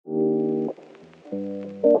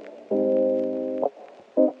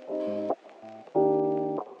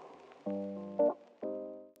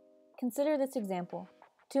Consider this example.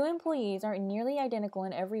 Two employees are nearly identical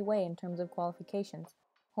in every way in terms of qualifications.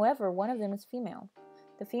 However, one of them is female.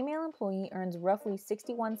 The female employee earns roughly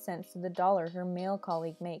 61 cents to the dollar her male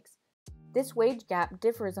colleague makes. This wage gap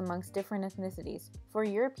differs amongst different ethnicities. For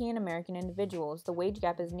European American individuals, the wage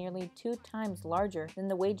gap is nearly 2 times larger than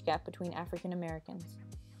the wage gap between African Americans.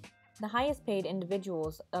 The highest paid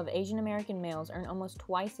individuals of Asian American males earn almost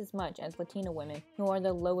twice as much as Latino women, who are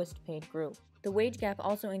the lowest paid group. The wage gap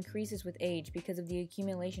also increases with age because of the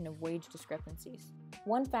accumulation of wage discrepancies.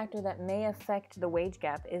 One factor that may affect the wage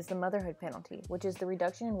gap is the motherhood penalty, which is the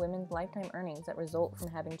reduction in women's lifetime earnings that result from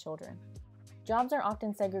having children. Jobs are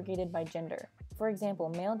often segregated by gender. For example,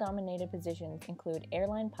 male-dominated positions include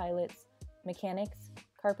airline pilots, mechanics,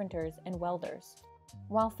 carpenters, and welders,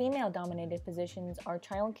 while female-dominated positions are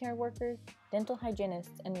childcare workers, dental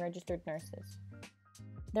hygienists, and registered nurses.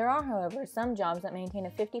 There are, however, some jobs that maintain a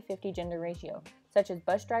 50-50 gender ratio, such as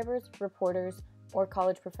bus drivers, reporters, or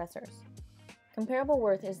college professors. Comparable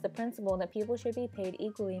worth is the principle that people should be paid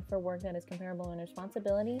equally for work that is comparable in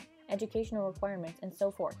responsibility, educational requirements, and so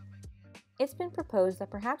forth. It's been proposed that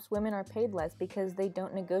perhaps women are paid less because they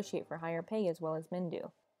don't negotiate for higher pay as well as men do.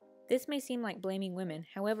 This may seem like blaming women,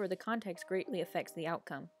 however, the context greatly affects the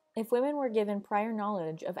outcome. If women were given prior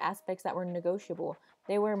knowledge of aspects that were negotiable,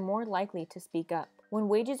 they were more likely to speak up. When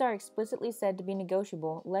wages are explicitly said to be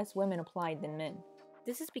negotiable, less women applied than men.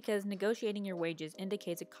 This is because negotiating your wages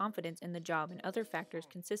indicates a confidence in the job and other factors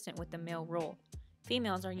consistent with the male role.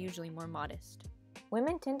 Females are usually more modest.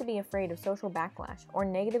 Women tend to be afraid of social backlash or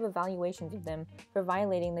negative evaluations of them for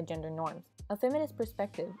violating the gender norms. A feminist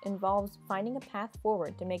perspective involves finding a path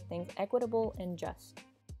forward to make things equitable and just.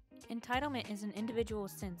 Entitlement is an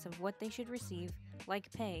individual's sense of what they should receive,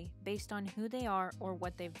 like pay, based on who they are or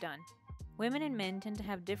what they've done. Women and men tend to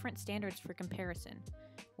have different standards for comparison.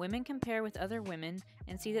 Women compare with other women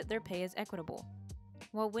and see that their pay is equitable,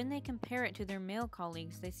 while when they compare it to their male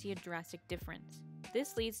colleagues, they see a drastic difference.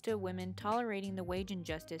 This leads to women tolerating the wage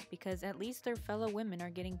injustice because at least their fellow women are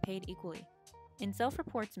getting paid equally. In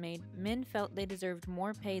self-reports made, men felt they deserved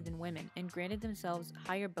more pay than women and granted themselves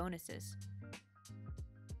higher bonuses.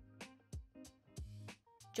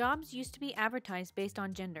 Jobs used to be advertised based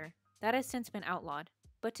on gender. That has since been outlawed.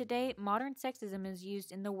 But today, modern sexism is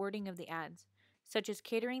used in the wording of the ads, such as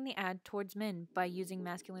catering the ad towards men by using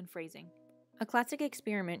masculine phrasing. A classic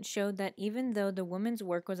experiment showed that even though the woman's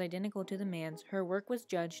work was identical to the man's, her work was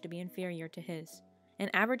judged to be inferior to his.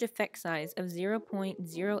 An average effect size of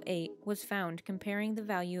 0.08 was found comparing the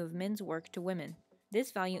value of men's work to women.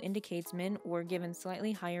 This value indicates men were given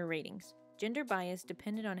slightly higher ratings. Gender bias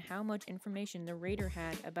depended on how much information the rater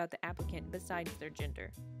had about the applicant besides their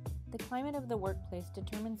gender. The climate of the workplace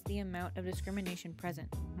determines the amount of discrimination present.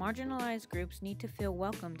 Marginalized groups need to feel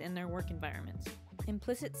welcomed in their work environments.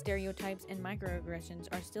 Implicit stereotypes and microaggressions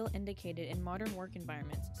are still indicated in modern work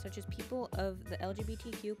environments, such as people of the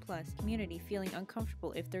LGBTQ+ community feeling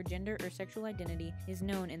uncomfortable if their gender or sexual identity is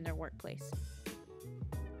known in their workplace.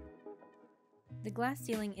 The glass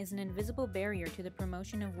ceiling is an invisible barrier to the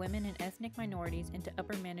promotion of women and ethnic minorities into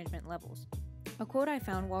upper management levels. A quote I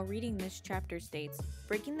found while reading this chapter states,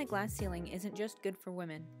 "Breaking the glass ceiling isn't just good for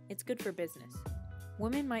women, it's good for business."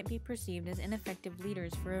 Women might be perceived as ineffective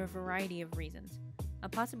leaders for a variety of reasons. A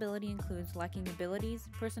possibility includes lacking abilities,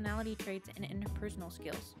 personality traits, and interpersonal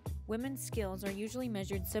skills. Women's skills are usually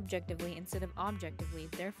measured subjectively instead of objectively,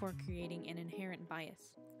 therefore creating an inherent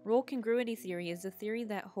bias. Role congruity theory is a theory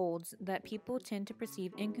that holds that people tend to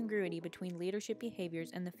perceive incongruity between leadership behaviors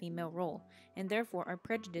and the female role, and therefore are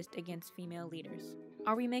prejudiced against female leaders.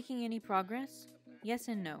 Are we making any progress? Yes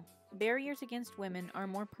and no. Barriers against women are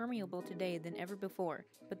more permeable today than ever before,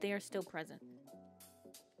 but they are still present.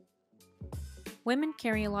 Women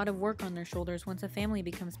carry a lot of work on their shoulders once a family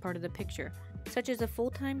becomes part of the picture, such as a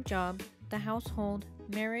full-time job, the household,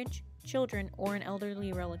 marriage, children, or an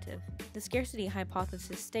elderly relative. The scarcity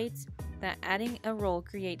hypothesis states that adding a role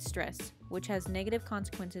creates stress, which has negative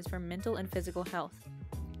consequences for mental and physical health.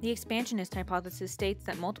 The expansionist hypothesis states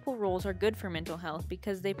that multiple roles are good for mental health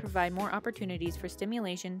because they provide more opportunities for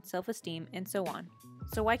stimulation, self-esteem, and so on.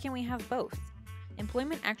 So why can't we have both?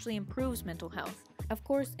 Employment actually improves mental health. Of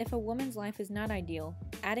course, if a woman's life is not ideal,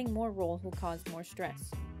 adding more roles will cause more stress.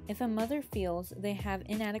 If a mother feels they have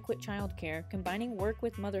inadequate childcare, combining work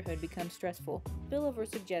with motherhood becomes stressful. Spillover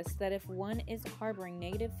suggests that if one is harboring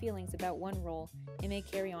negative feelings about one role, it may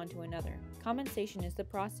carry on to another. Compensation is the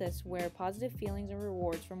process where positive feelings or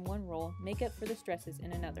rewards from one role make up for the stresses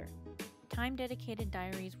in another. Time-dedicated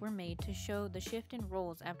diaries were made to show the shift in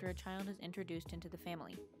roles after a child is introduced into the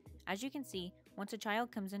family. As you can see, once a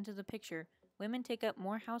child comes into the picture, women take up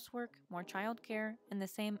more housework, more childcare, and the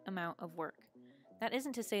same amount of work. That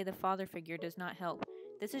isn't to say the father figure does not help.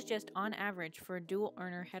 This is just on average for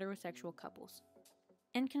dual-earner heterosexual couples.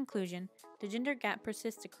 In conclusion, the gender gap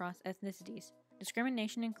persists across ethnicities.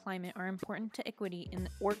 Discrimination and climate are important to equity in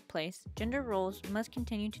the workplace. Gender roles must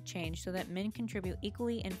continue to change so that men contribute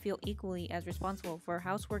equally and feel equally as responsible for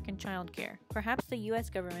housework and childcare. Perhaps the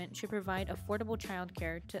U.S. government should provide affordable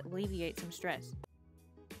childcare to alleviate some stress.